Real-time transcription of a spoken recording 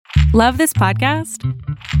Love this podcast?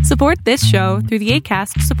 Support this show through the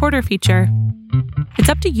Acast supporter feature. It's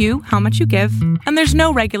up to you how much you give, and there's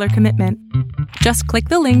no regular commitment. Just click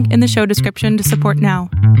the link in the show description to support now.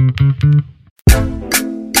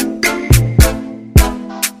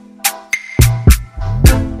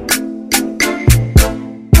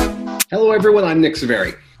 Hello, everyone. I'm Nick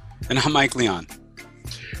Saveri. And I'm Mike Leon.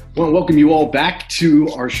 I want to welcome you all back to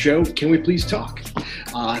our show, Can We Please Talk?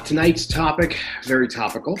 Tonight's topic, very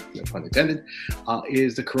topical, no pun intended,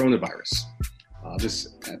 is the coronavirus.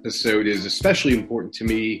 This episode is especially important to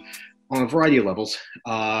me on a variety of levels.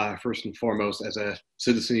 First and foremost, as a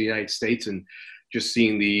citizen of the United States, and just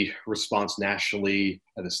seeing the response nationally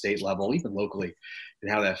at the state level, even locally,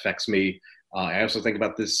 and how that affects me. I also think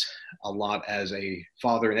about this a lot as a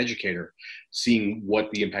father and educator, seeing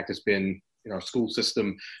what the impact has been in our school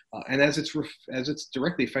system, and as it's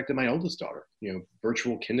directly affected my oldest daughter.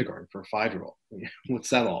 Virtual kindergarten for a 5-year-old. What's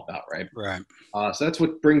that all about, right? Right. So that's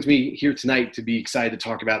what brings me here tonight, to be excited to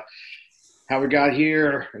talk about how we got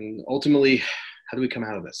here, and ultimately, how do we come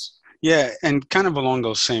out of this? Yeah, and kind of along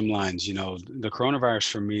those same lines, the coronavirus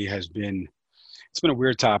for me it's been a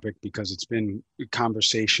weird topic because it's been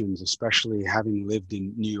conversations, especially having lived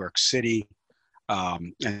in New York City.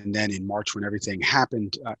 And then in March, when everything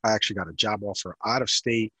happened, I actually got a job offer out of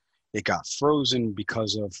state. It got frozen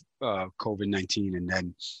because of COVID-19. And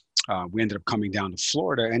then we ended up coming down to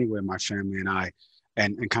Florida anyway, my family and I,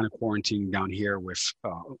 and kind of quarantining down here with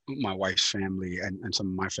my wife's family and some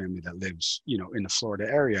of my family that lives, in the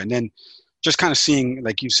Florida area. And then just kind of seeing,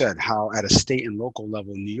 like you said, how at a state and local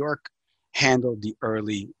level, New York handled the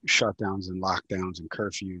early shutdowns and lockdowns and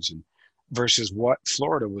curfews, and versus what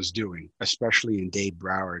Florida was doing, especially in Dade,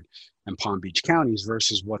 Broward, and Palm Beach counties,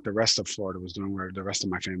 versus what the rest of Florida was doing, where the rest of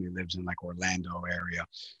my family lives in, like Orlando area.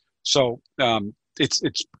 So it's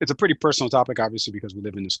a pretty personal topic, obviously, because we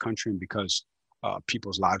live in this country and because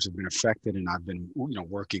people's lives have been affected. And I've been,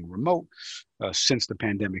 working remote since the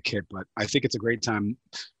pandemic hit. But I think it's a great time,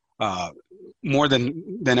 more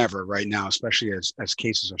than ever right now, especially as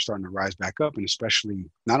cases are starting to rise back up, and especially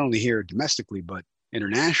not only here domestically, but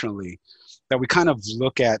internationally, that we kind of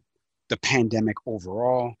look at the pandemic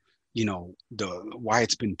overall, why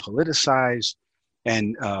it's been politicized,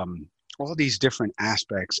 and all these different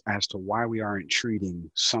aspects as to why we aren't treating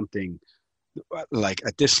something like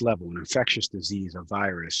at this level, an infectious disease, a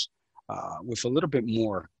virus, with a little bit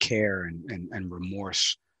more care and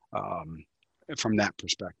remorse from that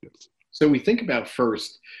perspective. So we think about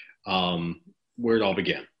first where it all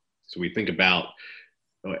began. So we think about,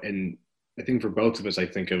 and I think for both of us, I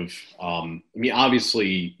think of,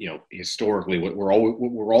 obviously, historically, what we're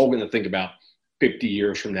all going to think about 50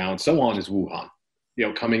 years from now and so on is Wuhan.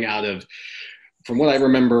 Coming out of, from what I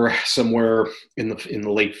remember, somewhere in the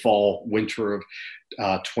late fall, winter of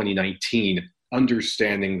 2019,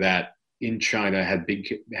 understanding that in China had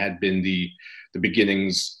been the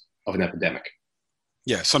beginnings of an epidemic.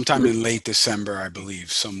 Yeah, sometime in late December, I believe,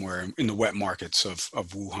 somewhere in the wet markets of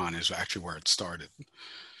Wuhan is actually where it started.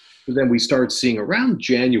 But then we started seeing around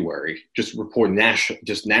January, just report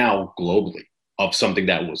just now globally, of something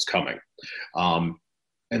that was coming.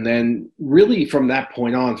 And then really from that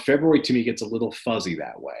point on, February to me gets a little fuzzy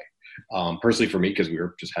that way. Personally for me, because we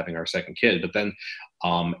were just having our second kid. But then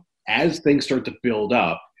as things start to build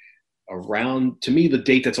up, around, to me, the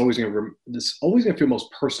date that's always going to feel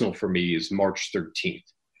most personal for me is March 13th. It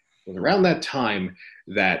was around that time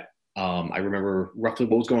that I remember roughly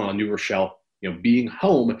what was going on in New Rochelle, being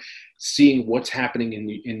home, seeing what's happening in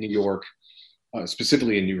New York,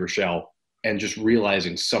 specifically in New Rochelle, and just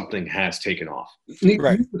realizing something has taken off.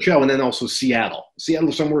 Right. New Rochelle, and then also Seattle.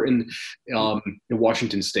 Seattle, somewhere in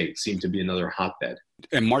Washington State, seemed to be another hotbed.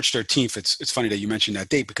 And March 13th, it's funny that you mentioned that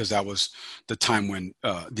date, because that was the time when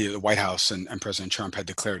the White House and President Trump had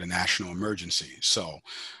declared a national emergency. So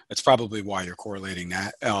that's probably why you're correlating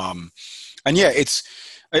that. And yeah,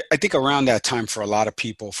 I think around that time for a lot of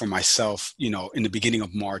people, for myself, in the beginning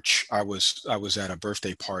of March, I was at a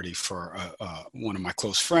birthday party for one of my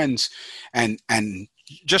close friends, and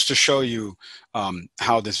just to show you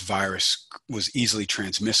how this virus was easily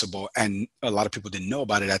transmissible, and a lot of people didn't know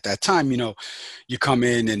about it at that time. You come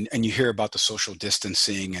in and you hear about the social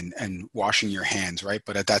distancing and washing your hands, right?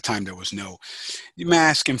 But at that time, there was no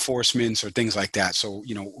mask enforcements or things like that. So,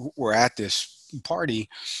 we're at this party,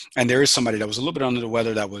 and there is somebody that was a little bit under the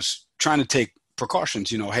weather that was trying to take precautions,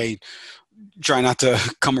 hey, try not to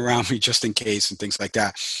come around me just in case and things like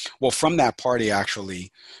that. Well, from that party, actually,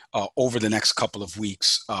 over the next couple of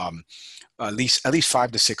weeks, at least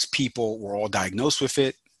 5 to 6 people were all diagnosed with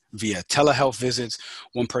it via telehealth visits.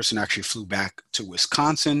 One person actually flew back to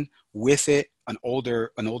Wisconsin with it, an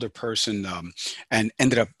older person, and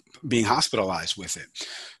ended up being hospitalized with it.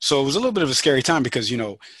 So it was a little bit of a scary time because,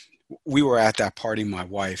 we were at that party, my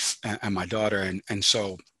wife and my daughter. And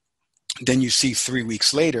so then you see 3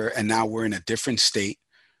 weeks later, and now we're in a different state,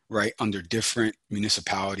 right, under different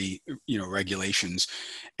municipality, regulations.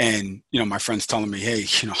 And, my friend's telling me, hey,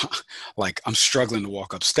 like I'm struggling to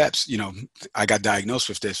walk up steps. I got diagnosed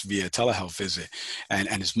with this via telehealth visit, and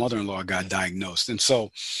his mother-in-law got diagnosed. And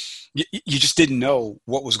so you just didn't know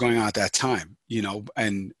what was going on at that time,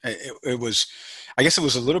 and it was, I guess it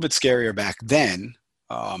was a little bit scarier back then.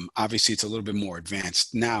 Obviously, it's a little bit more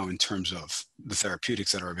advanced now in terms of the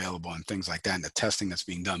therapeutics that are available and things like that, and the testing that's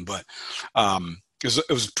being done. But it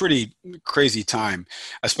was a pretty crazy time,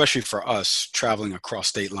 especially for us traveling across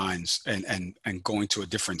state lines and going to a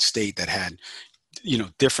different state that had,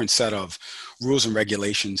 different set of rules and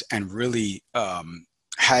regulations, and really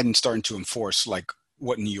hadn't started to enforce like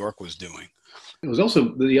what New York was doing. It was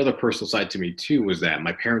also the other personal side to me too, was that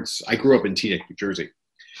I grew up in Teaneck, New Jersey.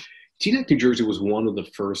 Teaneck, New Jersey was one of the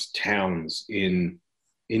first towns in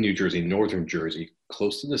New Jersey, northern Jersey,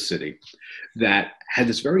 close to the city, that had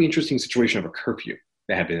this very interesting situation of a curfew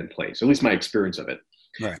that had been in place, at least my experience of it.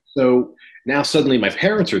 Right. So now suddenly my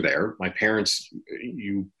parents are there. My parents,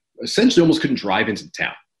 you essentially almost couldn't drive into the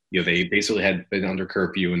town. They basically had been under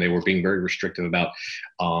curfew, and they were being very restrictive about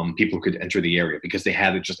people who could enter the area because they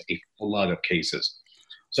had just a flood of cases.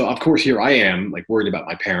 So of course, here I am, like worried about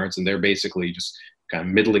my parents, and they're basically just kind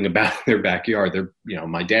of middling about their backyard.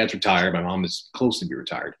 My dad's retired. My mom is close to be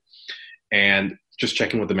retired, and just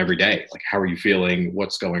checking with them every day. Like, how are you feeling?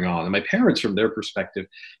 What's going on? And my parents, from their perspective,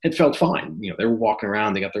 had felt fine. They were walking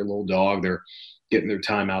around. They got their little dog. They're getting their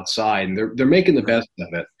time outside, and they're making the best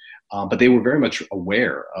of it. But they were very much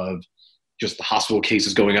aware of just the hospital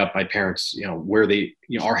cases going up. My parents, where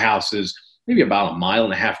our house is maybe about 1.5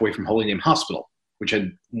 miles away from Holy Name Hospital, which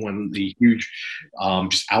had one of the huge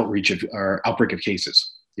just outbreak of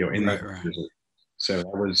cases, in right. So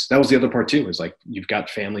that was the other part too, is like you've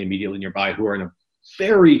got family immediately nearby who are in a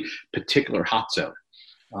very particular hot zone,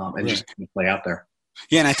 and Right. just play out there.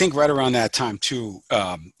 Yeah, and I think right around that time too,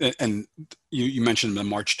 and you mentioned the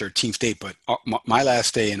March 13th date, but my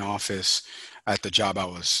last day in office at the job I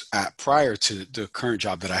was at prior to the current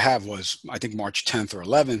job that I have was, I think, March 10th or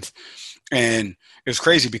 11th. And it was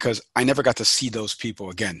crazy because I never got to see those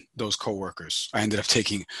people again, those coworkers. I ended up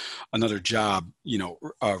taking another job,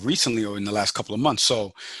 recently, or in the last couple of months.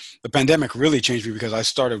 So the pandemic really changed me because I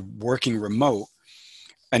started working remote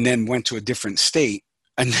and then went to a different state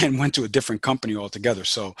and then went to a different company altogether.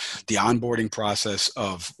 So the onboarding process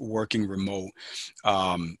of working remote,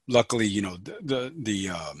 luckily,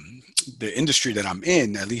 the industry that I'm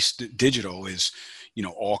in, at least digital, is,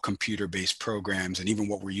 all computer-based programs, and even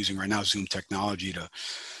what we're using right now, Zoom technology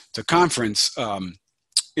to conference,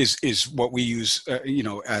 is what we use,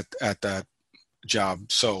 at that job.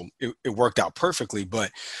 So it worked out perfectly.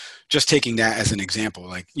 But just taking that as an example,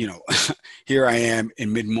 like, here I am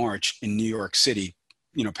in mid-March in New York City,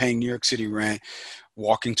 paying New York City rent,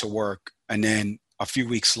 walking to work, and then a few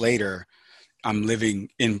weeks later, I'm living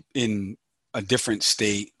in a different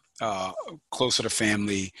state, closer to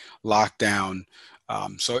family, locked down.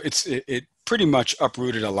 So it pretty much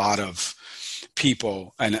uprooted a lot of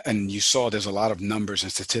people, and you saw there's a lot of numbers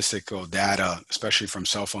and statistical data, especially from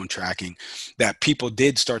cell phone tracking, that people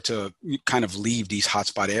did start to kind of leave these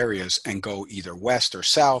hotspot areas and go either west or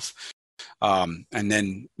south. And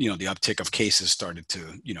then, the uptick of cases started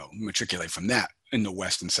to, matriculate from that in the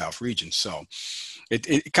west and south regions. So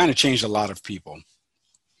it kind of changed a lot of people.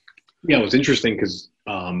 Yeah, it was interesting because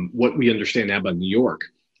what we understand now about New York,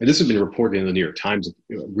 and this has been reported in the New York Times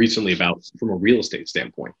recently about, from a real estate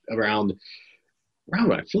standpoint, around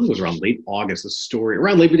I feel it was around late August, a story,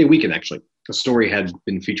 around Labor Day weekend, actually, a story had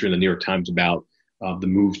been featured in the New York Times about the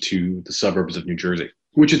move to the suburbs of New Jersey,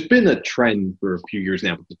 which has been a trend for a few years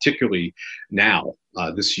now, but particularly now,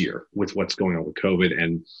 this year, with what's going on with COVID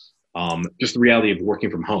and just the reality of working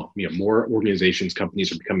from home. More organizations,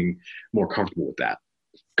 companies are becoming more comfortable with that.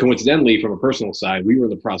 Coincidentally, from a personal side,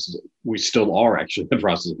 we still are actually in the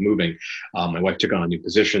process of moving. My wife took on a new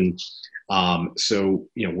position. So,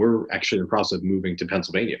 we're actually in the process of moving to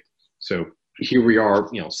Pennsylvania. So here we are,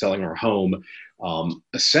 selling our home,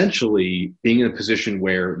 essentially being in a position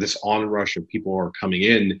where this onrush of people are coming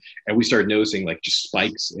in, and we started noticing like just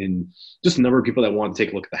spikes in just the number of people that want to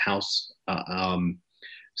take a look at the house.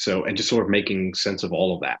 So, and just sort of making sense of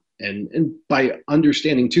all of that. And by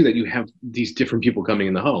understanding too that you have these different people coming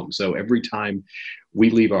in the home. So every time we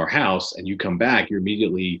leave our house and you come back, you're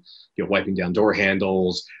immediately, wiping down door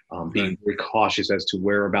handles, being very cautious as to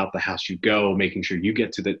where about the house you go, making sure you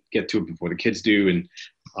get to it before the kids do.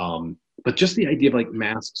 And but just the idea of like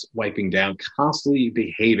masks wiping down, constantly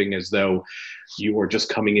behaving as though you are just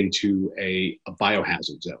coming into a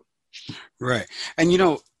biohazard zone. Right. And,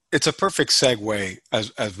 it's a perfect segue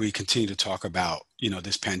as we continue to talk about,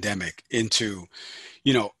 this pandemic into,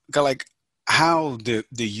 like how the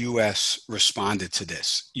U.S. responded to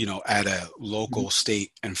this, at a local,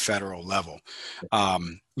 state, and federal level.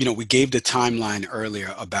 We gave the timeline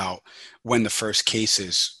earlier about when the first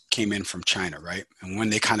cases came in from China, right? And when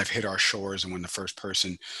they kind of hit our shores and when the first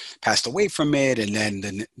person passed away from it, and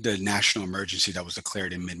then the national emergency that was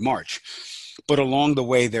declared in mid-March. But along the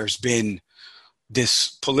way, there's been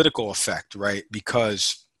this political effect, right?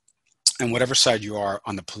 Because, and whatever side you are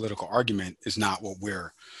on the political argument is not what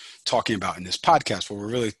we're talking about in this podcast. What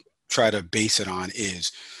we're really try to base it on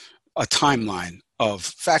is a timeline of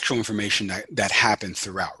factual information that happened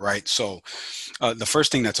throughout, right? So the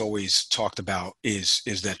first thing that's always talked about is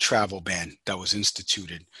that travel ban that was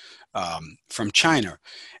instituted from China.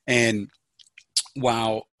 And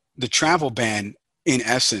while the travel ban, in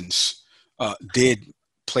essence, did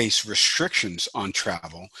place restrictions on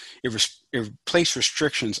travel, it placed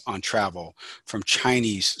restrictions on travel from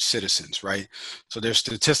Chinese citizens, right? So there's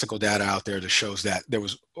statistical data out there that shows that there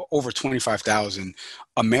was over 25,000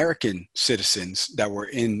 American citizens that were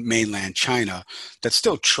in mainland China that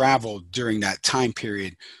still traveled during that time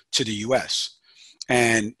period to the US.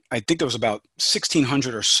 And I think there was about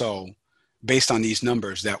 1,600 or so, based on these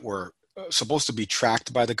numbers, that were supposed to be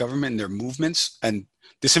tracked by the government and their movements, and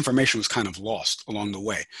this information was kind of lost along the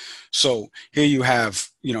way. So here you have,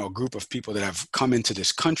 a group of people that have come into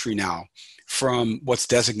this country now from what's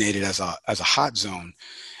designated as a hot zone,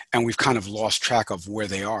 and we've kind of lost track of where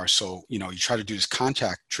they are. So, you try to do this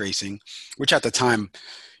contact tracing, which at the time,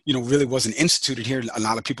 really wasn't instituted here. A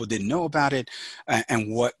lot of people didn't know about it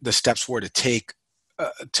and what the steps were to take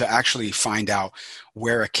to actually find out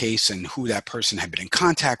where a case and who that person had been in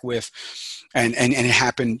contact with. And it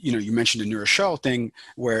happened, you mentioned the New Rochelle thing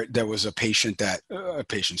where there was a person that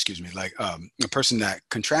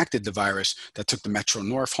contracted the virus that took the Metro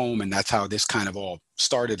North home. And that's how this kind of all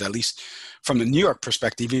started, at least from the New York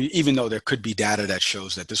perspective, even though there could be data that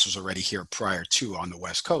shows that this was already here prior to on the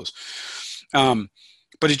West Coast.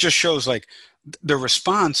 But it just shows like the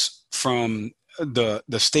response from the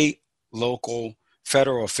state, local,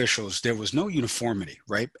 federal officials, there was no uniformity,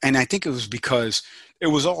 right? And I think it was because it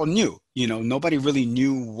was all new. Nobody really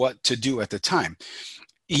knew what to do at the time.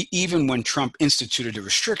 Even when Trump instituted the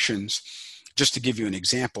restrictions, just to give you an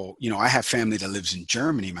example, I have family that lives in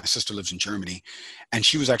Germany. My sister lives in Germany, and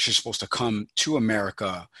she was actually supposed to come to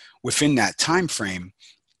America within that time frame,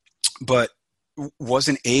 but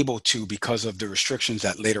wasn't able to because of the restrictions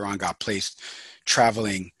that later on got placed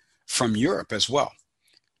traveling from Europe as well.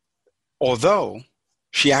 Although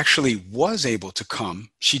she actually was able to come,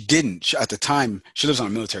 she didn't. At the time, she lives on a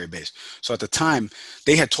military base. So at the time,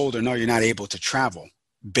 they had told her, no, you're not able to travel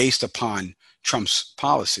based upon Trump's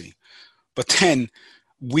policy. But then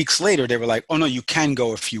weeks later, they were like, oh, no, you can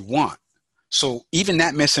go if you want. So even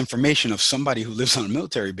that misinformation of somebody who lives on a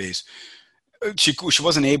military base, she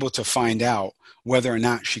wasn't able to find out whether or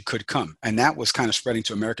not she could come. And that was kind of spreading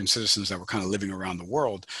to American citizens that were kind of living around the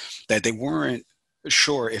world, that they weren't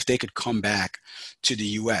sure if they could come back to the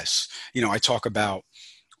US. I talk about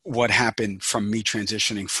what happened from me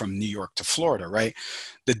transitioning from New York to Florida, right?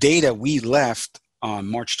 The day that we left on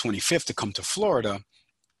March 25th to come to Florida,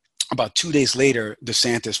 about 2 days later,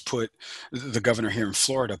 DeSantis the governor here in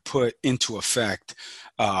Florida, put into effect,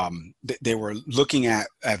 they were looking at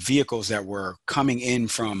vehicles that were coming in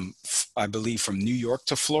from, I believe, from New York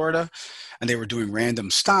to Florida. And they were doing random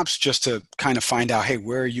stops just to kind of find out, hey,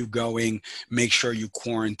 where are you going? Make sure you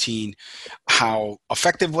quarantine. How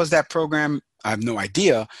effective was that program? I have no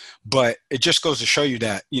idea, but it just goes to show you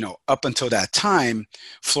that, up until that time,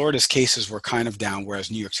 Florida's cases were kind of down, whereas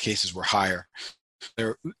New York's cases were higher.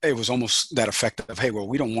 It was almost that effect of, hey, well,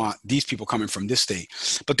 we don't want these people coming from this state.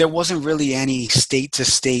 But there wasn't really any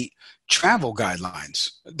state-to-state travel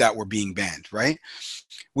guidelines that were being banned, right?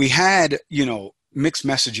 We had, mixed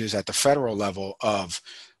messages at the federal level of,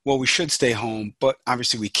 well, we should stay home, but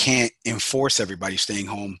obviously we can't enforce everybody staying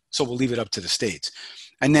home, so we'll leave it up to the states.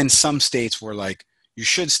 And then some states were like, you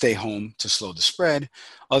should stay home to slow the spread.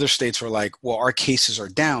 Other states were like, well, our cases are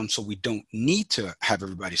down, so we don't need to have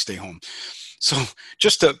everybody stay home. So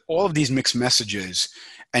just all of these mixed messages,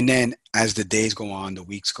 And then as the days go on, the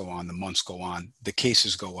weeks go on, the months go on, the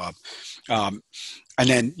cases go up. And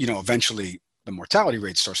then, eventually the mortality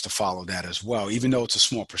rate starts to follow that as well. Even though it's a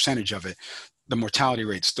small percentage of it, the mortality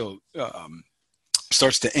rate still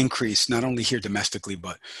starts to increase, not only here domestically,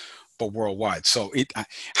 but worldwide. So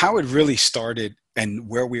how it really started and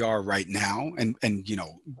where we are right now. And,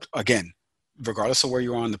 again, regardless of where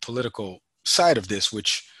you are on the political side of this,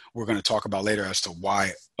 which we're going to talk about later as to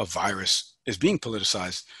why a virus is being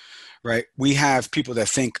politicized, right? We have people that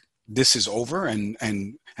think this is over. And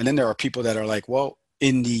then there are people that are like, well,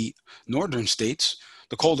 in the northern states,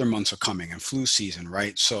 the colder months are coming and flu season,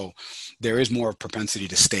 right? So there is more propensity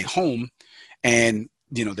to stay home. And,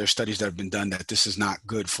 there's studies that have been done that this is not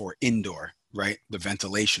good for indoor, right? The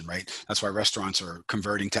ventilation, right? That's why restaurants are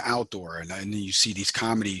converting to outdoor. And then you see these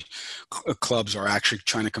comedy clubs are actually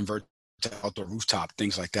trying to convert to outdoor rooftop,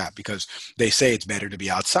 things like that, because they say it's better to be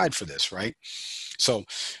outside for this, right? So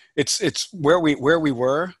it's where we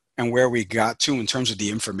were and where we got to in terms of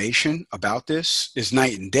the information about this is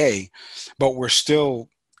night and day, but we're still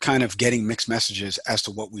kind of getting mixed messages as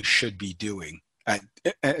to what we should be doing,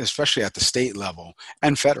 especially at the state level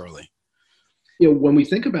and federally. When we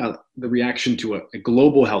think about the reaction to a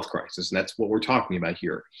global health crisis, and that's what we're talking about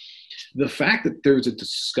here, the fact that there's a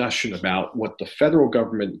discussion about what the federal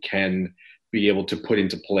government can be able to put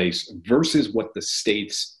into place versus what the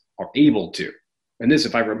states are able to. And this,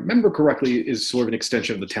 if I remember correctly, is sort of an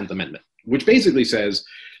extension of the 10th Amendment, which basically says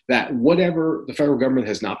that whatever the federal government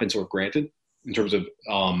has not been sort of granted in terms of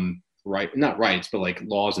not rights, but like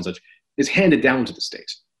laws and such, is handed down to the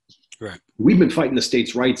states. Right. We've been fighting the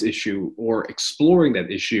states' rights issue or exploring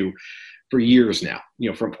that issue for years now,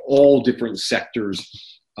 from all different sectors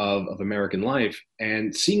of American life.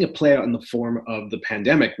 And seeing it play out in the form of the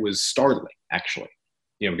pandemic was startling, actually,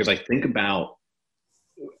 because I think about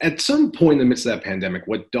at some point in the midst of that pandemic,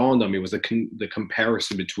 what dawned on me was the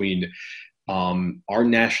comparison between our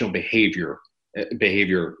national behavior,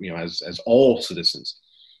 as all citizens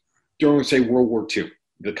during, say, World War II,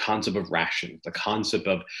 the concept of ration, the concept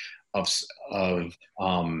of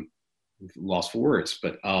lost for words,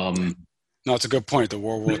 but no, it's a good point. The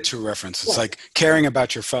World War II reference. It's like caring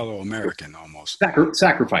about your fellow American almost.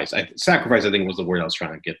 Sacrifice. Sacrifice, I think, was the word I was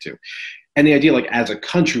trying to get to. And the idea, like, as a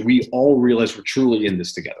country, we all realize we're truly in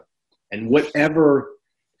this together. And whatever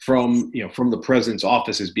from the president's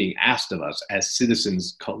office is being asked of us as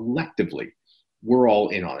citizens collectively, we're all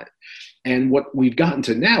in on it. And what we've gotten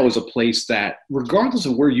to now is a place that, regardless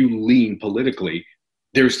of where you lean politically,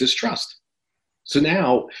 there's distrust. So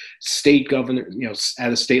now state governor,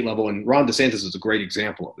 at a state level, and Ron DeSantis is a great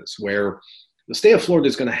example of this, where the state of Florida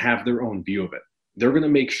is going to have their own view of it. They're going to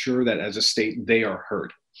make sure that as a state, they are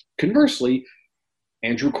heard. Conversely,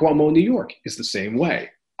 Andrew Cuomo in New York is the same way.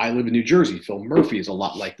 I live in New Jersey. Phil Murphy is a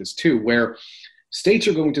lot like this too, where states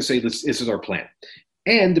are going to say this is our plan.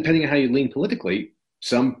 And depending on how you lean politically,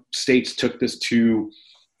 some states took this to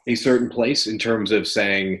a certain place in terms of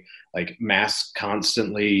saying, like, masks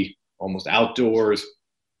constantly, almost outdoors,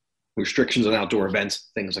 restrictions on outdoor events,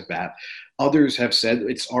 things like that. Others have said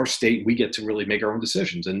it's our state, we get to really make our own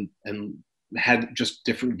decisions, and had just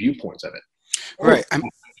different viewpoints of it. Right.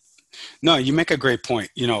 No, you make a great point.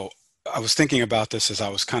 I was thinking about this as I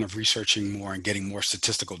was kind of researching more and getting more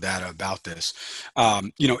statistical data about this.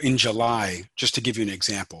 In July, just to give you an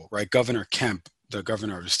example, right, Governor Kemp, the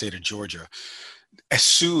governor of the state of Georgia,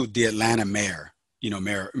 sued the Atlanta mayor,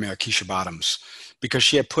 Mayor Keisha Bottoms, because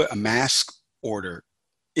she had put a mask order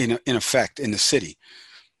in effect in the city.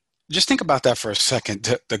 Just think about that for a second.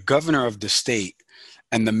 The governor of the state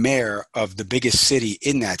and the mayor of the biggest city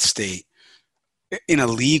in that state in a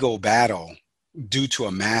legal battle due to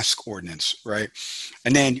a mask ordinance, right?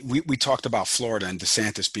 And then we talked about Florida and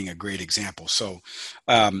DeSantis being a great example. So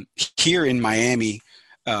here in Miami,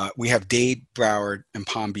 we have Dade, Broward, and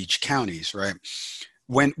Palm Beach counties, right?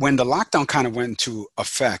 When the lockdown kind of went into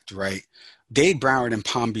effect, right, Dade, Broward, and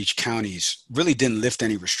Palm Beach counties really didn't lift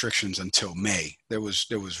any restrictions until May. There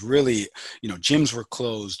was really, gyms were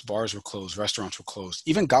closed, bars were closed, restaurants were closed,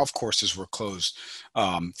 even golf courses were closed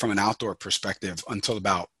from an outdoor perspective until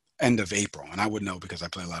about end of April. And I would know because I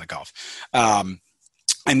play a lot of golf. And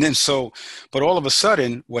then but all of a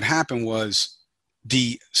sudden what happened was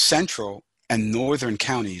the central and northern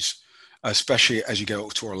counties, especially as you go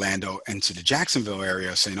to Orlando and to the Jacksonville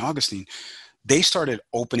area, St. Augustine, they started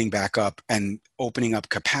opening back up and opening up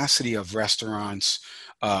capacity of restaurants,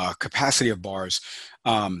 capacity of bars.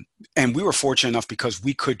 And we were fortunate enough because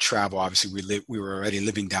we could travel. Obviously, we were already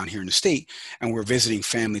living down here in the state, and we're visiting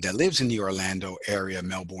family that lives in the Orlando area,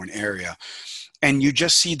 Melbourne area. And you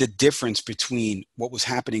just see the difference between what was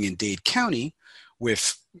happening in Dade County,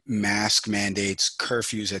 with mask mandates,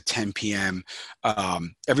 curfews at 10 p.m.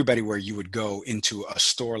 Everybody where you would go into a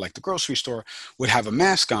store like the grocery store would have a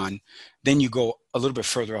mask on. Then you go a little bit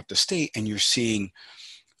further up the state and you're seeing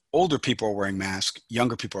older people are wearing masks,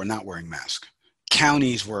 younger people are not wearing masks.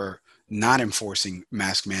 Counties were not enforcing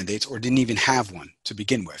mask mandates or didn't even have one to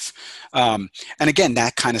begin with. And again,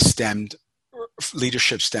 that kind of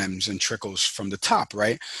leadership stems and trickles from the top,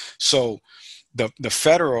 right? So the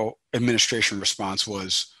federal administration response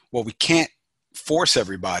was, well, we can't force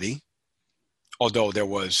everybody, although there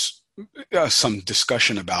was some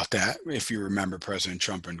discussion about that, if you remember President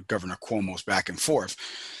Trump and Governor Cuomo's back and forth.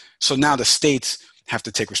 So now the states have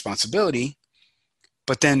to take responsibility,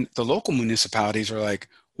 but then the local municipalities are like,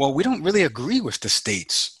 well, we don't really agree with the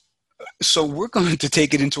states, so we're going to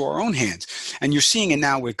take it into our own hands. And you're seeing it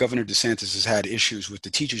now with Governor DeSantis has had issues with the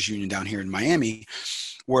teachers union down here in Miami,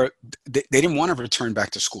 where they didn't want to return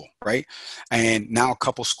back to school, right? And now a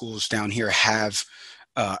couple schools down here have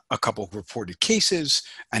a couple of reported cases,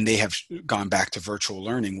 and they have gone back to virtual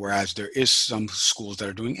learning, whereas there is some schools that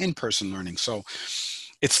are doing in-person learning. So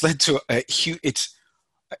it's led to a huge,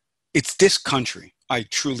 it's this country, I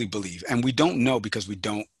truly believe. And we don't know because we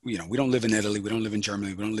don't live in Italy, we don't live in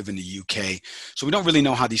Germany, we don't live in the UK. So we don't really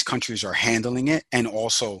know how these countries are handling it, and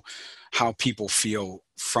also how people feel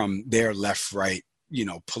from their left, right,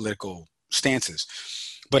 political stances.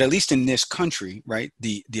 But at least in this country, right,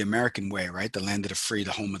 the American way, right, the land of the free,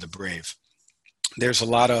 the home of the brave, there's a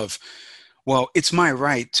lot of, well, it's my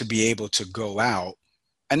right to be able to go out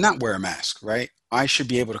and not wear a mask, right? I should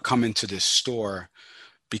be able to come into this store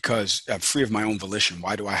because I'm free of my own volition.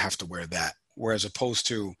 Why do I have to wear that? Whereas opposed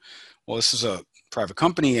to, well, this is a private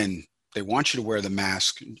company and they want you to wear the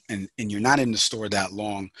mask, and you're not in the store that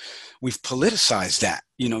long. We've politicized that,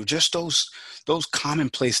 just those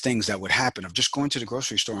commonplace things that would happen of just going to the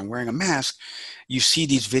grocery store and wearing a mask. You see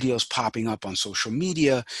these videos popping up on social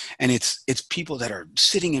media, and it's people that are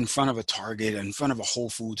sitting in front of a Target, in front of a Whole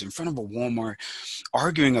Foods, in front of a Walmart,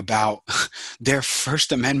 arguing about their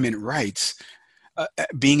First Amendment rights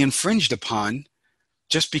being infringed upon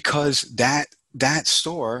just because that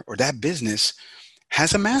store or that business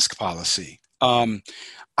has a mask policy.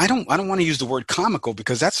 I don't want to use the word comical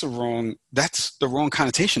because that's the wrong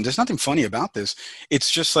connotation. There's nothing funny about this. It's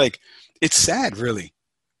just like, it's sad, really.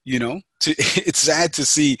 It's sad to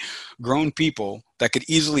see grown people that could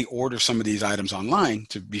easily order some of these items online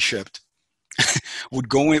to be shipped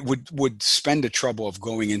would spend the trouble of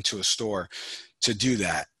going into a store to do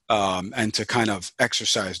that. And to kind of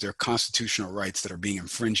exercise their constitutional rights that are being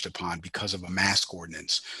infringed upon because of a mask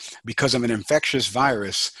ordinance, because of an infectious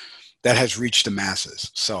virus that has reached the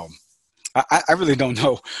masses. So I really don't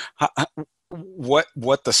know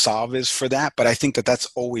what the solve is for that, but I think that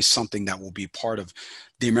that's always something that will be part of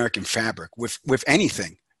the American fabric with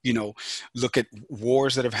anything. Look at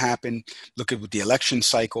wars that have happened, look at the election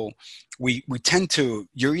cycle. We tend to,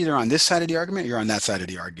 you're either on this side of the argument, or you're on that side of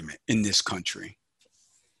the argument in this country.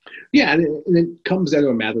 Yeah, and it comes down to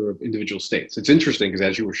a matter of individual states. It's interesting because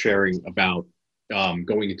as you were sharing about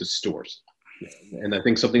going into stores, and I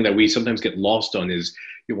think something that we sometimes get lost on is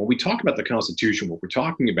when we talk about the Constitution, what we're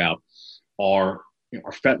talking about are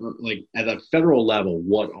at a federal level,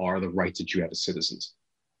 what are the rights that you have as citizens?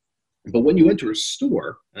 But when you enter a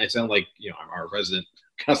store, and I sound like our resident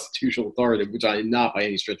constitutional authority, which I am not by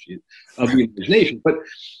any stretch of the imagination, but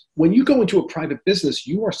when you go into a private business,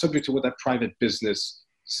 you are subject to what that private business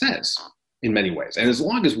says in many ways. And as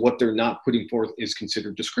long as what they're not putting forth is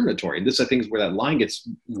considered discriminatory, and this I think is where that line gets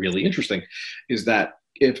really interesting, is that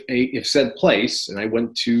if said place, and I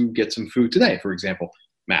went to get some food today, for example,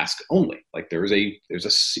 mask only, like there's a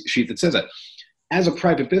sheet that says that. As a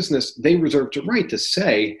private business, they reserve the right to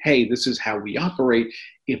say, hey, this is how we operate.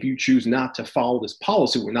 If you choose not to follow this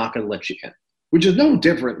policy, we're not going to let you in. Which is no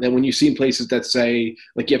different than when you see in places that say,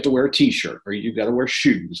 like, you have to wear a T-shirt or you've got to wear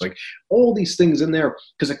shoes, like all these things in there,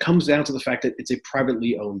 because it comes down to the fact that it's a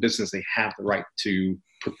privately owned business. They have the right to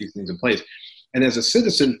put these things in place. And as a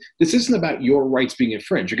citizen, this isn't about your rights being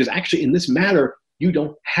infringed, because actually in this matter, you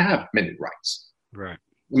don't have many rights. Right.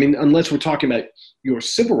 I mean, unless we're talking about your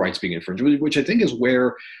civil rights being infringed, which I think is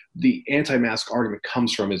where the anti-mask argument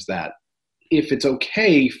comes from, is that if it's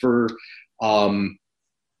okay for,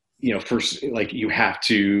 first, like you have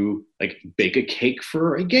to like bake a cake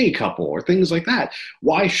for a gay couple or things like that,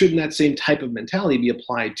 why shouldn't that same type of mentality be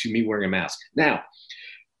applied to me wearing a mask? Now,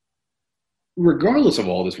 regardless of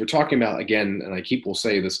all this, we're talking about, again, and will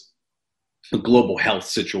say this, a global health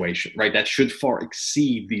situation, right? That should far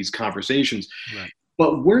exceed these conversations. Right.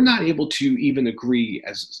 But we're not able to even agree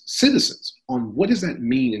as citizens on what does that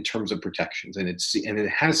mean in terms of protections. And it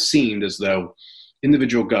has seemed as though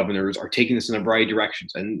individual governors are taking this in a variety of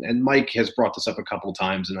directions. And Mike has brought this up a couple of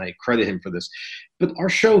times, and I credit him for this. But our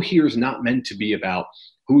show here is not meant to be about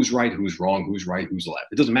who's right, who's wrong, who's right, who's left.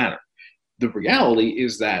 It doesn't matter. The reality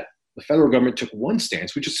is that the federal government took one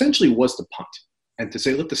stance, which essentially was to punt and to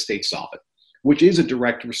say, let the states solve it, which is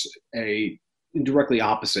directly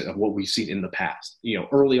opposite of what we've seen in the past.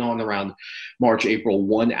 Early on around March, April,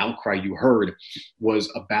 one outcry you heard was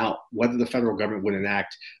about whether the federal government would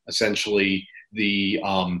enact essentially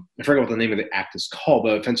I forget what the name of the act is called,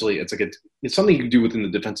 but essentially it's something you can do within the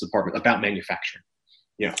Defense Department about manufacturing.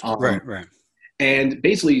 Right. And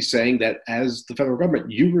basically saying that as the federal government,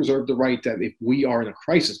 you reserve the right that if we are in a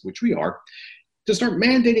crisis, which we are, to start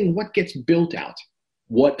mandating what gets built out,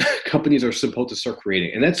 what companies are supposed to start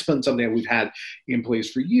creating. And that's been something that we've had in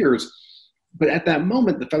place for years. But at that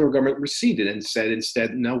moment, the federal government receded and said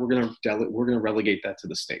instead, no, we're going to relegate that to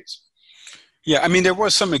the states. Yeah, I mean, there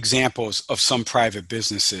was some examples of some private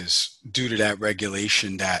businesses due to that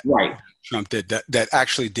regulation that Trump did that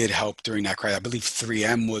actually did help during that crisis. I believe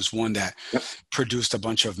 3M was one that produced a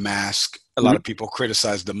bunch of masks. A lot of people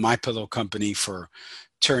criticized the MyPillow company for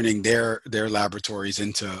turning their laboratories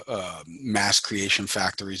into mask creation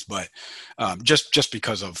factories, but just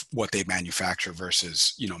because of what they manufacture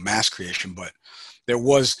versus mask creation. But there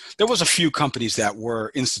was a few companies that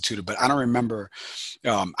were instituted, but I don't remember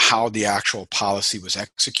how the actual policy was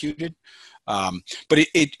executed. But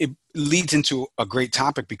it leads into a great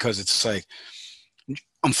topic because it's like,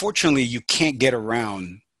 unfortunately, you can't get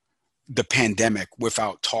around the pandemic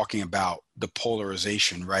without talking about the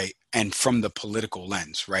polarization, right? And from the political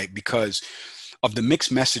lens, right? Because of the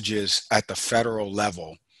mixed messages at the federal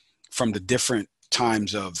level from the different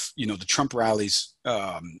times of, the Trump rallies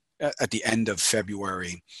at the end of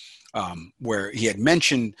February, where he had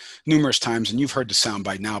mentioned numerous times, and you've heard the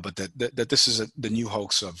soundbite now, but that this is the new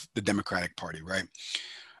hoax of the Democratic Party, right?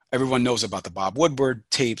 Everyone knows about the Bob Woodward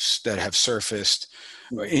tapes that have surfaced,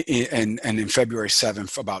 and in February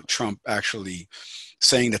 7th about Trump actually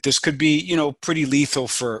saying that this could be, pretty lethal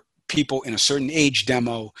for people in a certain age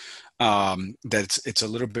demo, that it's a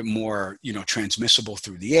little bit more, transmissible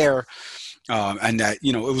through the air, and that,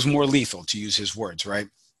 it was more lethal, to use his words, right?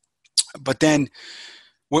 But then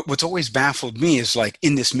what's always baffled me is, like,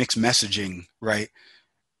 in this mixed messaging, right,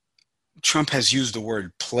 Trump has used the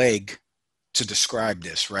word plague to describe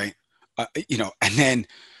this, right? And then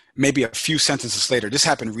maybe a few sentences later, this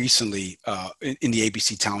happened recently in the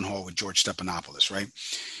ABC town hall with George Stephanopoulos, right?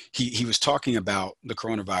 He was talking about the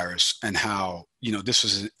coronavirus and how, this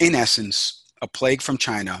was in essence a plague from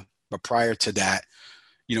China, but prior to that,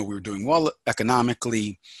 we were doing well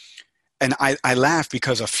economically. And I laugh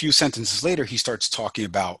because a few sentences later, he starts talking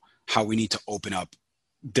about how we need to open up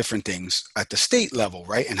different things at the state level,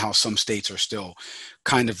 right? And how some states are still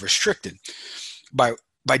kind of restricted. By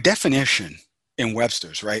definition, in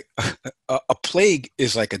Webster's, right, a plague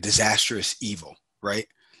is like a disastrous evil, right?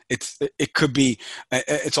 It could be,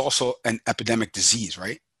 it's also an epidemic disease,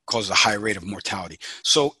 right? Causes a high rate of mortality.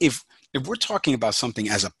 So if we're talking about something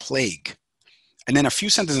as a plague, and then a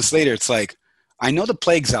few sentences later, it's like, I know the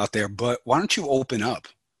plague's out there, but why don't you open up?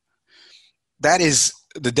 That is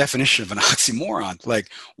the definition of an oxymoron. Like,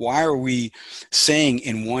 why are we saying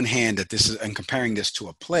in one hand that this is, and comparing this to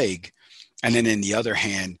a plague, and then in the other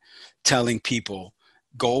hand, telling people,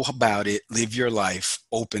 go about it, live your life,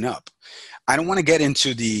 open up? I don't want to get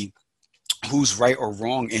into the who's right or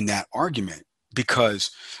wrong in that argument, because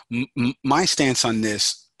my stance on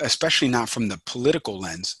this, especially not from the political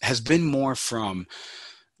lens, has been more from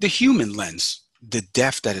the human lens. The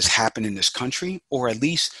death that has happened in this country, or at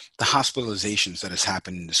least the hospitalizations that has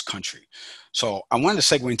happened in this country. So I wanted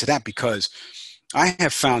to segue into that because I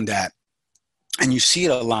have found that, and you see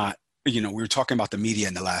it a lot, we were talking about the media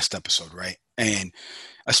in the last episode, right? And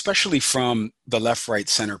especially from the left, right,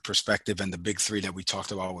 center perspective and the big three that we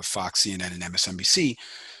talked about with Fox, CNN, and MSNBC,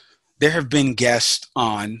 there have been guests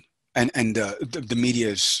on, and the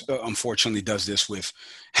media unfortunately does this with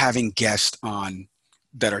having guests on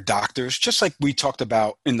that are doctors, just like we talked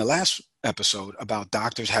about in the last episode about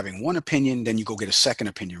doctors having one opinion, then you go get a second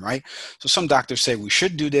opinion, right? So some doctors say we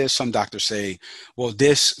should do this. Some doctors say, well,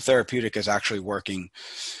 this therapeutic is actually working,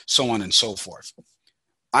 so on and so forth.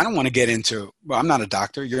 I don't want to get into, well, I'm not a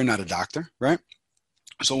doctor. You're not a doctor, right?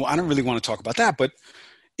 So I don't really want to talk about that. But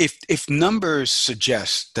if numbers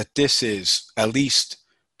suggest that this is at least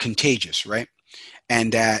contagious, right?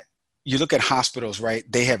 And that you look at hospitals, right?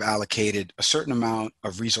 They have allocated a certain amount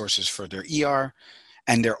of resources for their ER,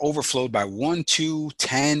 and they're overflowed by 1, 2,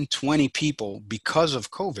 10, 20 people because of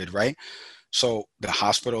COVID, right? So the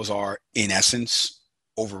hospitals are, in essence,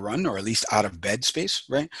 overrun, or at least out of bed space,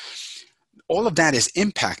 right? all of that is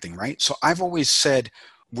impacting, right? So I've always said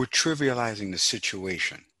we're trivializing the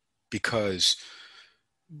situation because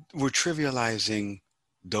we're trivializing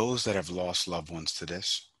those that have lost loved ones to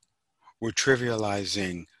this. We're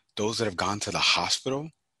trivializing those that have gone to the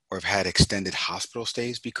hospital or have had extended hospital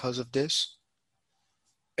stays because of this.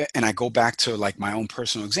 And I go back to like my own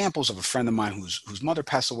personal examples of a friend of mine whose mother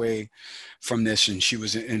passed away from this, and she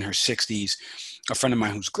was in her 60s. A friend of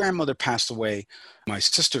mine whose grandmother passed away. My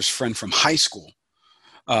sister's friend from high school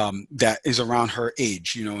that is around her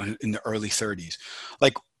age, you know, in the early 30s.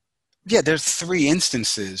 Like, yeah, there's 3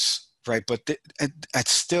 instances, right? But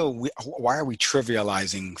that's still, why are we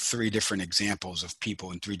trivializing 3 different examples of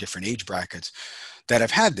people in 3 different age brackets that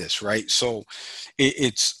have had this, right? So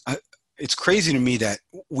it's crazy to me that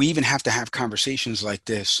we even have to have conversations like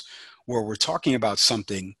this where we're talking about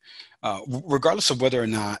something, regardless of whether or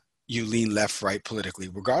not you lean left, right politically,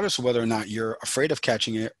 regardless of whether or not you're afraid of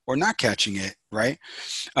catching it or not catching it, right?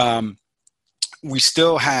 We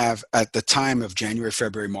still have, at the time of January,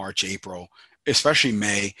 February, March, April, especially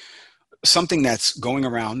May, something that's going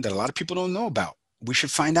around that a lot of people don't know about. We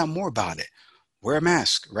should find out more about it. Wear a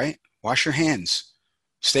mask, right? Wash your hands,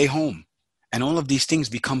 stay home. And all of these things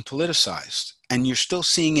become politicized. And you're still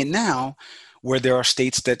seeing it now where there are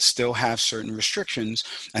states that still have certain restrictions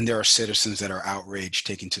and there are citizens that are outraged,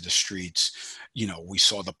 taking to the streets. You know, we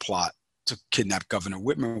saw the plot to kidnap Governor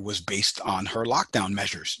Whitmer was based on her lockdown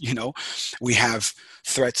measures. You know, we have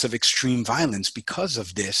threats of extreme violence because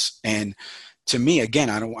of this. And to me, again,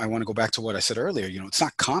 I want to go back to what I said earlier. You know, it's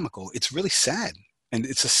not comical. It's really sad. And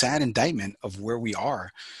it's a sad indictment of where we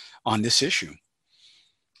are on this issue.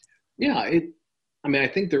 Yeah, I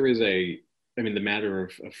think there is the matter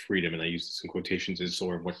of freedom, and I use this in quotations, is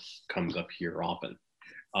sort of what comes up here often.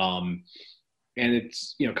 And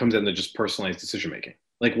it's, comes down to just personalized decision-making.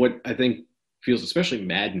 Like, what I think feels especially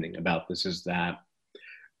maddening about this is that,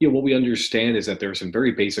 what we understand is that there are some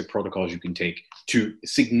very basic protocols you can take to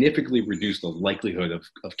significantly reduce the likelihood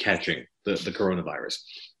of catching the coronavirus.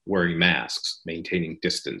 Wearing masks, maintaining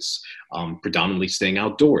distance, predominantly staying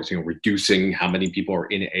outdoors, reducing how many people are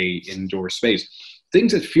in a indoor space,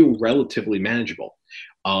 things that feel relatively manageable.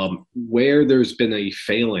 Where there's been a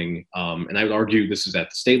failing, and I would argue this is at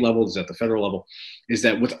the state level, this is at the federal level, is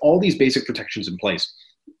that with all these basic protections in place,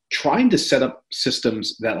 trying to set up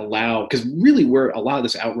systems that allow, because really where a lot of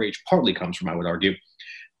this outrage partly comes from, I would argue,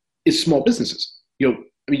 is small businesses.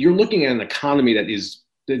 You're looking at an economy that is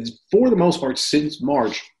for the most part since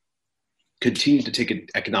March continued to take an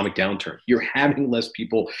economic downturn. You're having less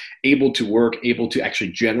people able to work, able to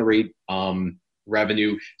actually generate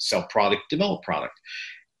revenue, sell product, develop product.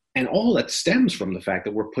 And all that stems from the fact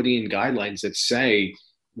that we're putting in guidelines that say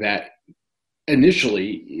that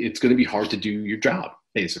initially it's going to be hard to do your job,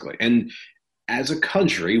 basically. And as a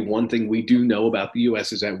country, one thing we do know about the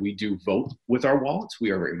U.S. is that we do vote with our wallets.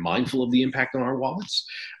 We are very mindful of the impact on our wallets.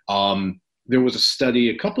 There was a study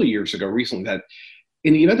a couple of years ago recently that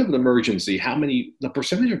in the event of an emergency, the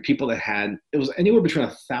percentage of people that had, it was anywhere between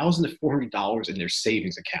 $1,000 to $400 in their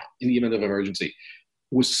savings account in the event of emergency,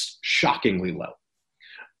 was shockingly low.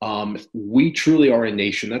 We truly are a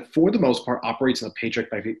nation that, for the most part, operates on a paycheck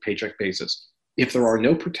by paycheck basis. If there are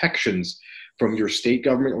no protections from your state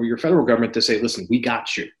government or your federal government to say, listen, we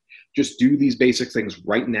got you, just do these basic things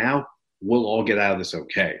right now, we'll all get out of this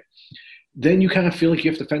okay, then you kind of feel like you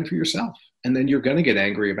have to fend for yourself. And then you're going to get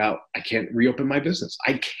angry about, I can't reopen my business.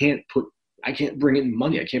 I can't bring in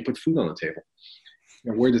money. I can't put food on the table.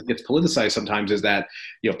 Where this gets politicized sometimes is that,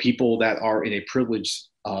 people that are in a privileged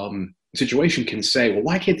situation can say, well,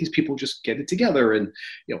 why can't these people just get it together? And,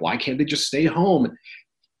 why can't they just stay home?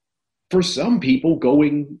 For some people,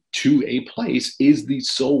 going to a place is the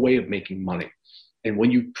sole way of making money. And when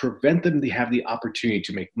you prevent them to have the opportunity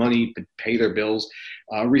to make money, to pay their bills,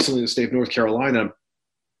 recently in the state of North Carolina,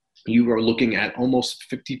 you are looking at almost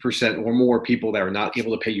 50% or more people that are not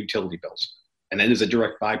able to pay utility bills. And that is a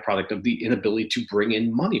direct byproduct of the inability to bring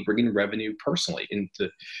in money, bring in revenue personally, and to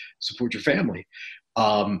support your family.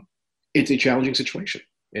 It's a challenging situation.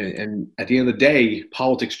 And at the end of the day,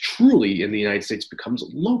 politics truly in the United States becomes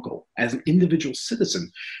local. As an individual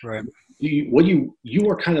citizen, right? You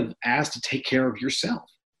are kind of asked to take care of yourself.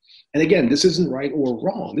 And again, this isn't right or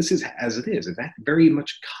wrong. This is as it is. And that very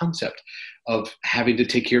much concept of having to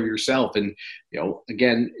take care of yourself. And,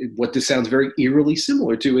 again, what this sounds very eerily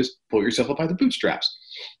similar to is pull yourself up by the bootstraps.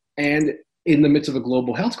 And in the midst of a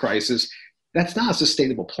global health crisis, that's not a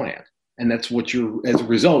sustainable plan. And that's what as a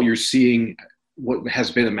result, you're seeing what has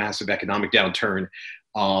been a massive economic downturn,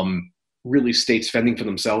 really states fending for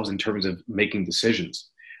themselves in terms of making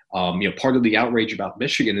decisions. Part of the outrage about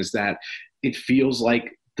Michigan is that it feels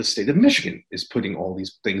like the state of Michigan is putting all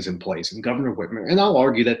these things in place, and Governor Whitmer. And I'll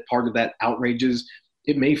argue that part of that outrage is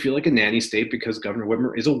it may feel like a nanny state because Governor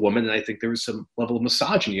Whitmer is a woman, and I think there is some level of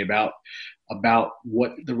misogyny about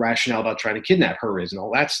what the rationale about trying to kidnap her is and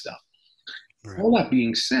all that stuff. Right. All that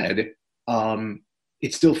being said,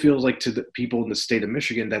 it still feels like to the people in the state of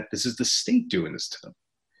Michigan that this is the state doing this to them.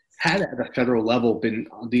 Had at the federal level been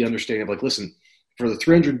the understanding of like, listen, for the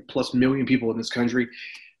 300 plus million people in this country,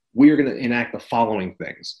 we are going to enact the following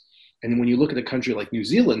things. And when you look at a country like New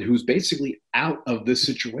Zealand, who's basically out of this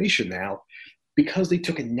situation now because they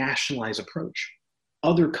took a nationalized approach.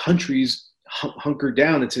 Other countries hunkered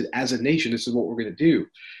down and said, as a nation, this is what we're going to do.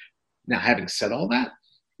 Now, having said all that,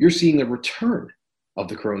 you're seeing a return of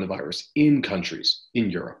the coronavirus in countries in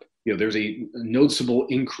Europe. There's a noticeable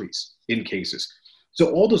increase in cases.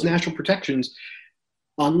 So all those national protections,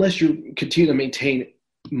 unless you continue to maintain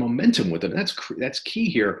momentum with them, that's key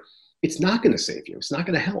here. It's not going to save you. It's not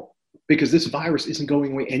going to help because this virus isn't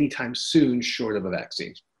going away anytime soon, short of a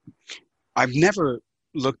vaccine. I've never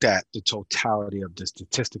looked at the totality of the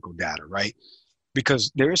statistical data, right?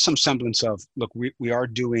 Because there is some semblance of, look, we are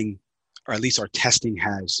doing, or at least our testing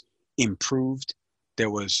has improved. There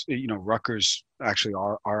was, Rutgers, actually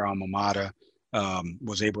our alma mater,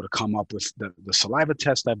 was able to come up with the saliva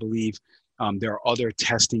test, I believe. There are other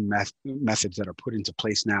testing methods that are put into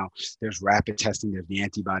place now. There's rapid testing, there's the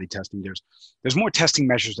antibody testing, there's more testing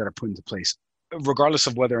measures that are put into place, regardless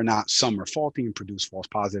of whether or not some are faulty and produce false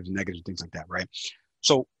positives and negatives, things like that, right?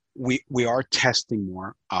 So we are testing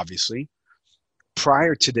more, obviously.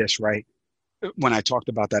 Prior to this, right, when I talked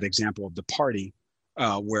about that example of the party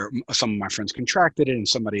where some of my friends contracted it and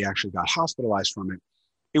somebody actually got hospitalized from it,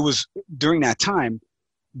 it was during that time,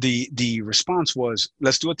 the response was,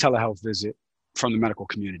 let's do a telehealth visit from the medical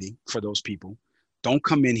community for those people. Don't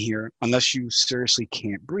come in here unless you seriously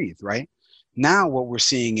can't breathe, right? Now what we're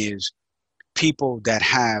seeing is people that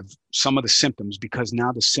have some of the symptoms, because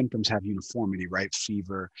now the symptoms have uniformity, right?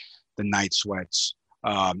 Fever, the night sweats,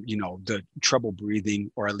 the trouble breathing,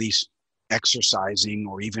 or at least exercising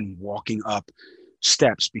or even walking up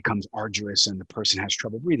steps becomes arduous and the person has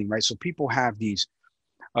trouble breathing, right? So people have these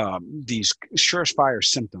surefire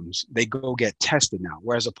symptoms. They go get tested now,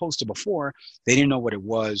 whereas opposed to before, they didn't know what it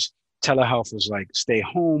was. Telehealth was like, stay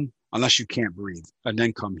home unless you can't breathe and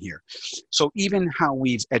then come here. So even how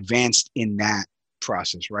we've advanced in that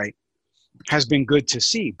process, right, has been good to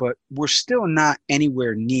see, but we're still not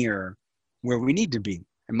anywhere near where we need to be.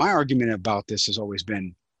 And my argument about this has always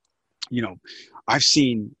been, I've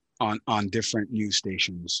seen on different news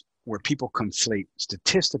stations where people conflate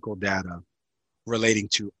statistical data relating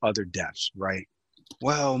to other deaths, right?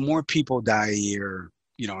 Well, more people die a year,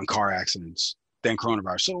 in car accidents than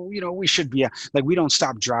coronavirus. So, we should be like, we don't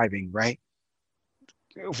stop driving, right?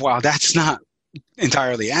 While that's not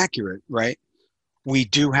entirely accurate, right? We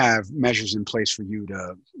do have measures in place for you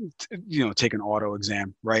to, take an auto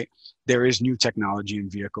exam, right? There is new technology in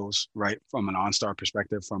vehicles, right? From an OnStar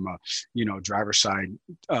perspective, from a, driver's side,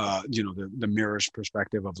 the mirrors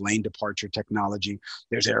perspective of lane departure technology.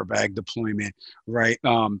 There's airbag deployment, right?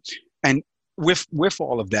 And with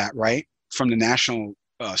all of that, right? From the National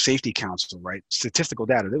Safety Council, right? Statistical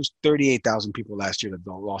data, there was 38,000 people last year that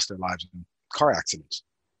lost their lives in car accidents.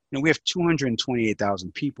 We have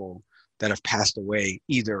 228,000 people that have passed away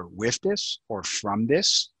either with this or from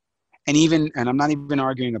this. And I'm not even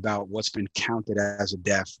arguing about what's been counted as a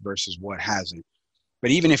death versus what hasn't.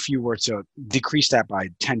 But even if you were to decrease that by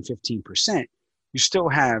 10, 15%, you still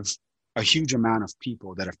have a huge amount of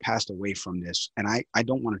people that have passed away from this. And I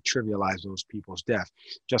don't want to trivialize those people's death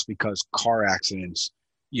just because car accidents,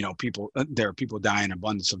 there are people dying in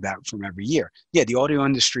abundance of that from every year. Yeah, the audio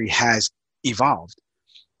industry has evolved.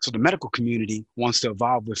 So the medical community wants to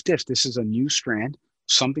evolve with this. This is a new strand,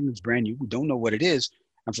 something that's brand new. We don't know what it is.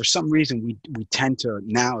 And for some reason, we tend to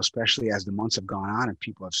now, especially as the months have gone on and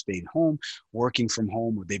people have stayed home, working from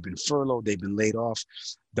home, or they've been furloughed, they've been laid off,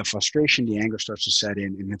 the frustration, the anger starts to set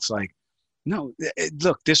in. And it's like, no,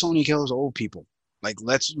 look, this only kills old people. Like,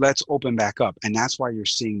 let's open back up. And that's why you're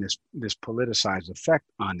seeing this politicized effect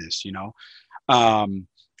on this, and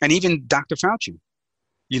even Dr. Fauci.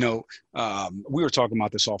 We were talking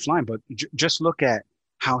about this offline, but just look at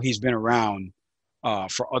how he's been around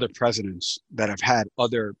for other presidents that have had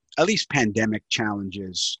other, at least pandemic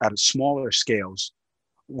challenges at smaller scales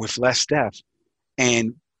with less death.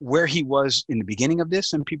 And where he was in the beginning of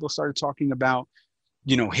this, and people started talking about,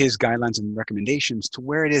 his guidelines and recommendations, to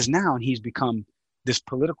where it is now. And he's become this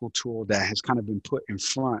political tool that has kind of been put in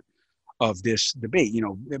front of this debate.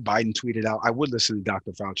 Biden tweeted out, I would listen to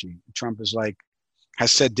Dr. Fauci. Trump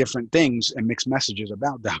has said different things and mixed messages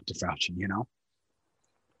about Dr. Fauci,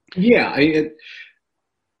 Yeah,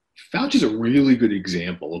 Fauci's a really good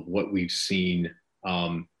example of what we've seen.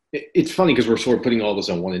 It's funny because we're sort of putting all this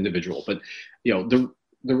on one individual, but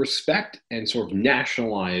the respect and sort of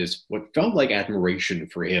nationalized what felt like admiration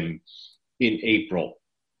for him in April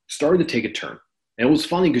started to take a turn. And it was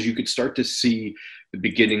funny because you could start to see the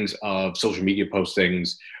beginnings of social media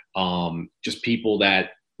postings, just people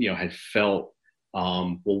that had felt,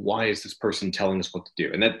 well, why is this person telling us what to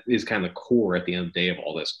do? And that is kind of the core at the end of the day of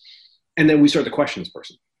all this. And then we start to question this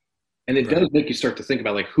person. And it does make you start to think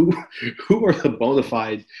about like who are the bona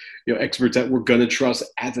fide experts that we're going to trust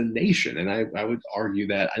as a nation. And I would argue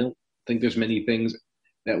that I don't think there's many things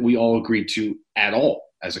that we all agree to at all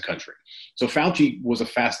as a country. So Fauci was a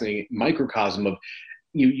fascinating microcosm of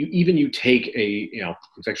you take a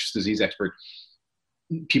infectious disease expert,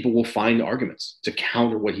 people will find arguments to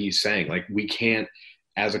counter what he's saying. Like we can't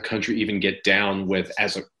as a country even get down with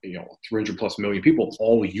 300 plus million people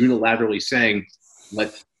all unilaterally saying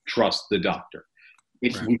let's trust the doctor.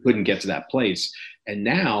 We couldn't get to that place. And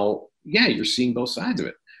now, you're seeing both sides of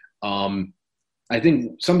it. I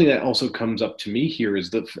think something that also comes up to me here is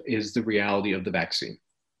the reality of the vaccine,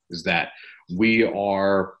 is that we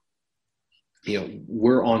are,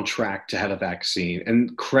 we're on track to have a vaccine.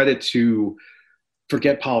 And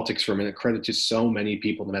forget politics for a minute, credit to so many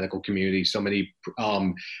people in the medical community, so many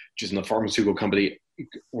just in the pharmaceutical company,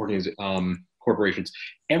 corporations,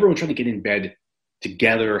 everyone trying to get in bed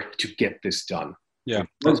together to get this done. Yeah.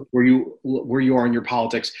 Where you are in your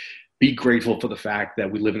politics, be grateful for the fact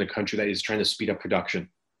that we live in a country that is trying to speed up production.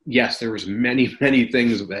 Yes, there was many, many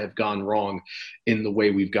things that have gone wrong in the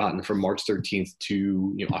way we've gotten from March 13th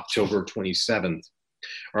to October 27th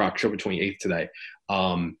or October 28th today.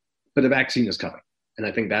 But the vaccine is coming. And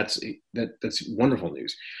I think that's wonderful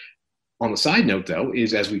news. On the side note, though,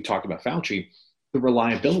 is as we talked about Fauci, the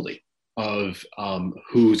reliability of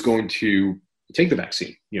who's going to take the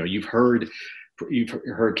vaccine. You've heard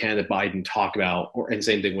candidate Biden talk about, and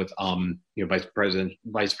same thing with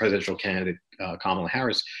vice presidential candidate Kamala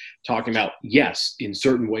Harris talking about, yes, in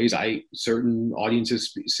certain ways, certain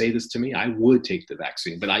audiences say this to me, I would take the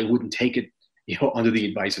vaccine, but I wouldn't take it, under the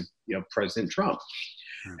advice of President Trump.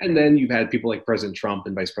 And then you've had people like President Trump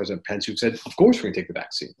and Vice President Pence who've said, of course we're going to take the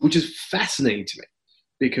vaccine, which is fascinating to me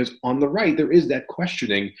because on the right, there is that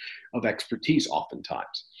questioning of expertise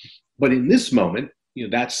oftentimes. But in this moment,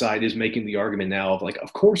 that side is making the argument now of like,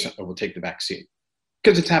 of course I will take the vaccine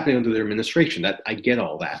because it's happening under their administration. That I get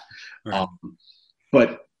all that. Right.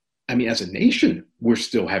 But I mean, as a nation, we're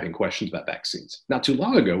still having questions about vaccines. Not too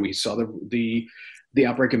long ago, we saw the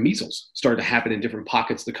outbreak of measles start to happen in different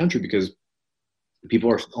pockets of the country because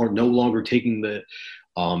people are no longer taking the,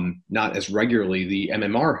 not as regularly, the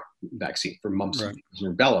MMR vaccine for mumps and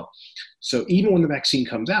rubella. So even when the vaccine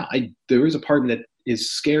comes out, there is a part of me that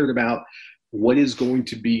is scared about what is going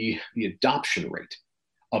to be the adoption rate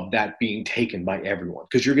of that being taken by everyone.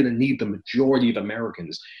 Because you're going to need the majority of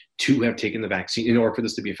Americans to have taken the vaccine in order for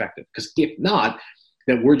this to be effective. Because if not,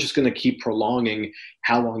 then we're just going to keep prolonging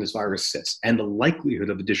how long this virus sits and the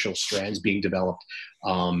likelihood of additional strands being developed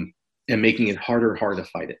and making it harder and harder to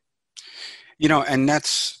fight it. And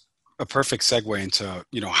that's a perfect segue into,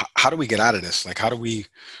 how do we get out of this? Like, how do we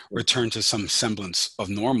return to some semblance of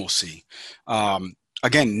normalcy?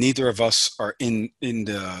 Again, neither of us are in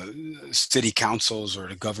the city councils or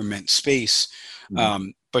the government space.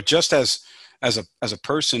 But just as a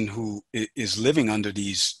person who is living under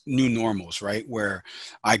these new normals, right? Where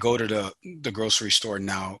I go to the grocery store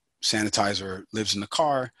now, sanitizer lives in the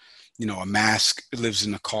car, a mask lives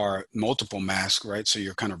in the car, multiple masks, right? So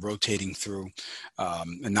you're kind of rotating through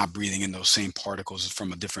and not breathing in those same particles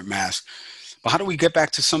from a different mask. But how do we get back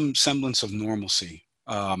to some semblance of normalcy?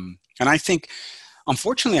 And I think,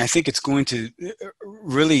 unfortunately, it's going to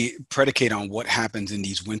really predicate on what happens in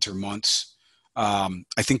these winter months. I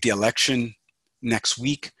think the election next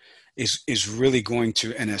week is really going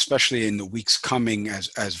to, and especially in the weeks coming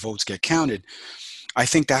as votes get counted, I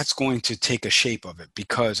think that's going to take a shape of it,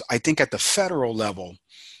 because I think at the federal level,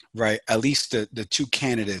 right, at least the two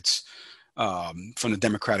candidates from the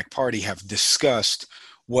Democratic Party have discussed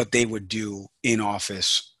what they would do in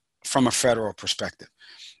office from a federal perspective.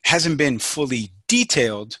 Hasn't been fully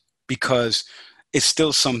detailed because it's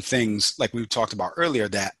still some things like we talked about earlier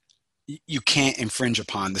that you can't infringe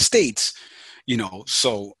upon the states,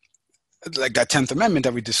 so like that 10th Amendment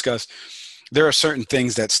that we discussed, there are certain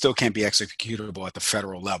things that still can't be executable at the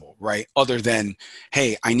federal level, right? Other than,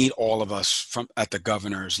 hey, I need all of us from at the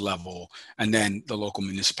governor's level and then the local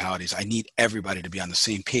municipalities. I need everybody to be on the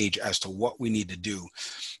same page as to what we need to do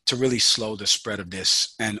to really slow the spread of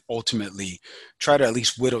this and ultimately try to at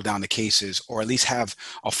least whittle down the cases or at least have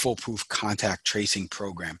a foolproof contact tracing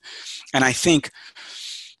program. And I think,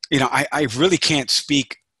 I really can't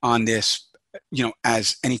speak on this,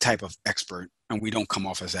 as any type of expert, and we don't come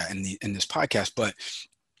off as that in this podcast, but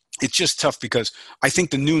it's just tough because I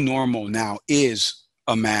think the new normal now is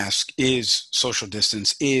a mask, is social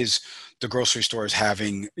distance, is the grocery stores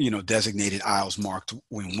having, designated aisles marked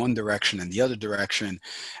in one direction and the other direction.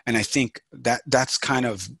 And I think that that's kind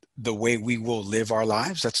of the way we will live our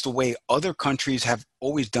lives. That's the way other countries have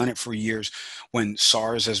always done it for years. When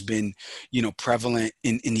SARS has been, prevalent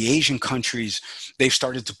in the Asian countries, they've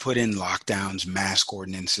started to put in lockdowns, mask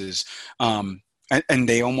ordinances, and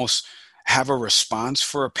they almost have a response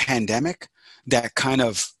for a pandemic that kind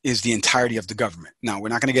of is the entirety of the government. Now, we're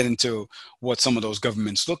not going to get into what some of those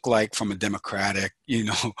governments look like from a democratic,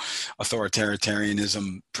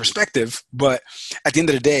 authoritarianism perspective. But at the end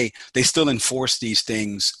of the day, they still enforce these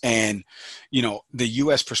things. And, the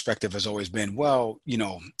U.S. perspective has always been, well,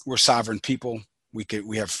 we're sovereign people. We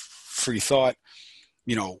have free thought.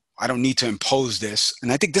 I don't need to impose this.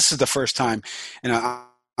 And I think this is the first time, and I'm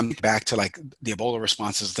back to like the Ebola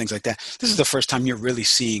responses and things like that. This is the first time you're really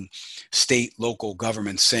seeing state, local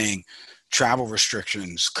governments saying travel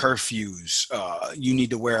restrictions, curfews, you need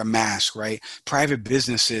to wear a mask, right? Private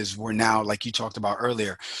businesses were now, like you talked about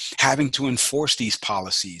earlier, having to enforce these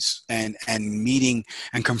policies and meeting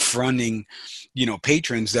and confronting,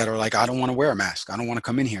 patrons that are like, I don't want to wear a mask. I don't want to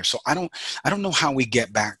come in here. So I don't know how we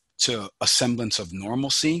get back to a semblance of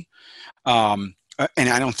normalcy. And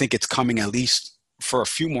I don't think it's coming, at least for a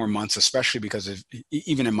few more months, especially because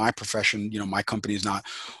even in my profession, my company is not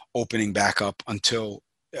opening back up until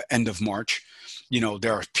end of March.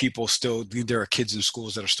 There are there are kids in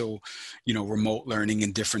schools that are still, remote learning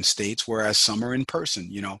in different states, whereas some are in person.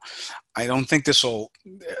 I don't think this will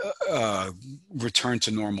return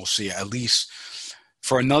to normalcy, at least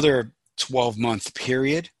for another 12-month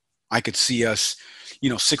period. I could see us,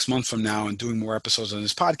 6 months from now and doing more episodes on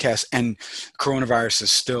this podcast, and coronavirus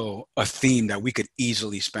is still a theme that we could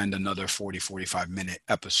easily spend another 45-minute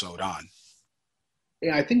episode on.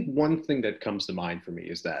 Yeah, I think one thing that comes to mind for me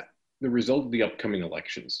is that the result of the upcoming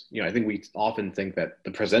elections, I think we often think that the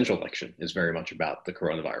presidential election is very much about the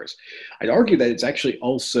coronavirus. I'd argue that it's actually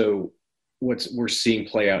also what we're seeing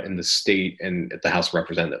play out in the state and at the House of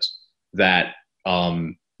Representatives, that,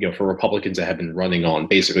 for Republicans that have been running on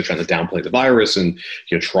basically trying to downplay the virus and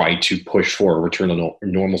try to push for a return to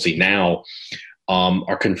normalcy now,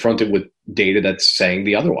 are confronted with data that's saying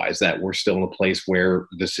the otherwise, that we're still in a place where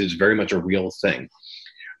this is very much a real thing.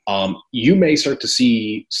 You may start to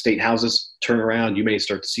see state houses turn around. You may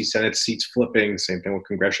start to see Senate seats flipping, same thing with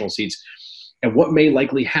congressional seats. And what may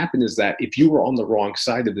likely happen is that if you were on the wrong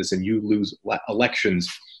side of this and you lose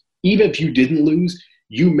elections, even if you didn't lose,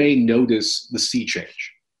 you may notice the sea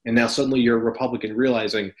change. And now suddenly you're a Republican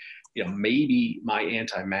realizing, maybe my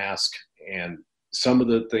anti-mask and some of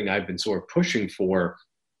the thing I've been sort of pushing for,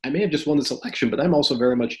 I may have just won this election, but I'm also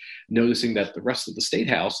very much noticing that the rest of the state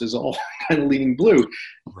house is all kind of leaning blue.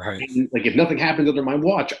 Right. And, if nothing happens under my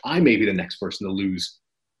watch, I may be the next person to lose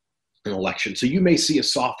an election. So you may see a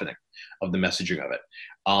softening of the messaging of it.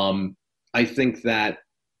 I think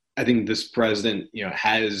this president,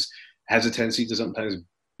 has a tendency to sometimes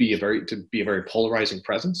be a very polarizing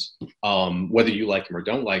presence, whether you like him or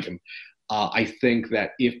don't like him. I think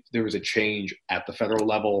that if there was a change at the federal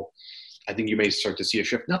level, I think you may start to see a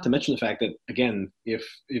shift, not to mention the fact that, again, if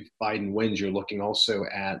Biden wins, you're looking also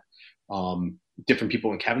at different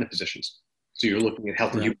people in cabinet positions. So you're looking at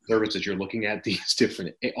health and human services. You're looking at these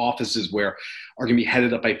different offices where are going to be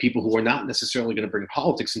headed up by people who are not necessarily going to bring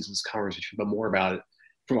politics into this conversation, but more about it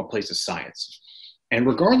from a place of science. And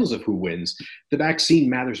regardless of who wins, the vaccine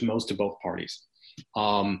matters most to both parties.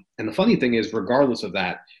 And the funny thing is, regardless of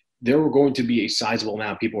that, there are going to be a sizable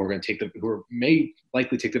amount of people who are going to may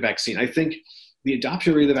likely take the vaccine. I think the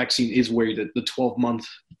adoption rate of the vaccine is where the 12-month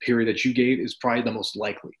period that you gave is probably the most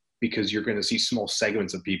likely, because you're going to see small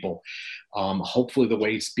segments of people. Hopefully the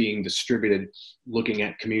way it's being distributed, looking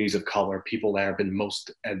at communities of color, people that have been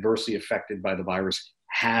most adversely affected by the virus,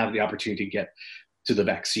 have the opportunity to get to the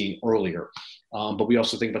vaccine earlier. But we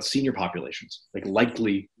also think about senior populations.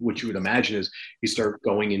 Likely what you would imagine is you start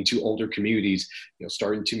going into older communities,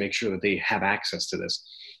 starting to make sure that they have access to this.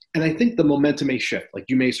 And I think the momentum may shift.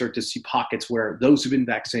 You may start to see pockets where those who've been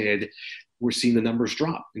vaccinated, we're seeing the numbers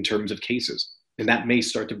drop in terms of cases. And that may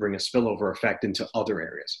start to bring a spillover effect into other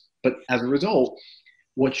areas. But as a result,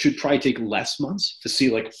 what should probably take less months to see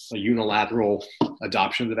like a unilateral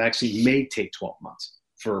adoption of the vaccine may take 12 months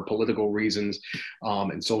for political reasons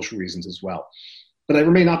and social reasons as well. But I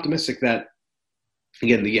remain optimistic that,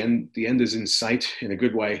 again, the end is in sight in a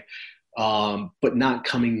good way, but not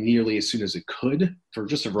coming nearly as soon as it could for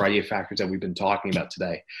just a variety of factors that we've been talking about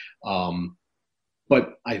today.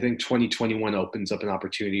 But I think 2021 opens up an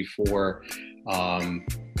opportunity for a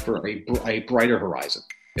brighter horizon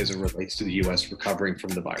as it relates to the U.S. recovering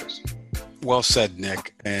from the virus. Well said,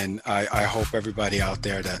 Nick. And I hope everybody out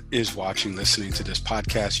there that is watching, listening to this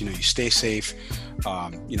podcast, you stay safe,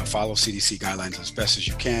 follow CDC guidelines as best as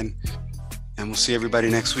you can. And we'll see everybody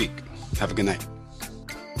next week. Have a good night.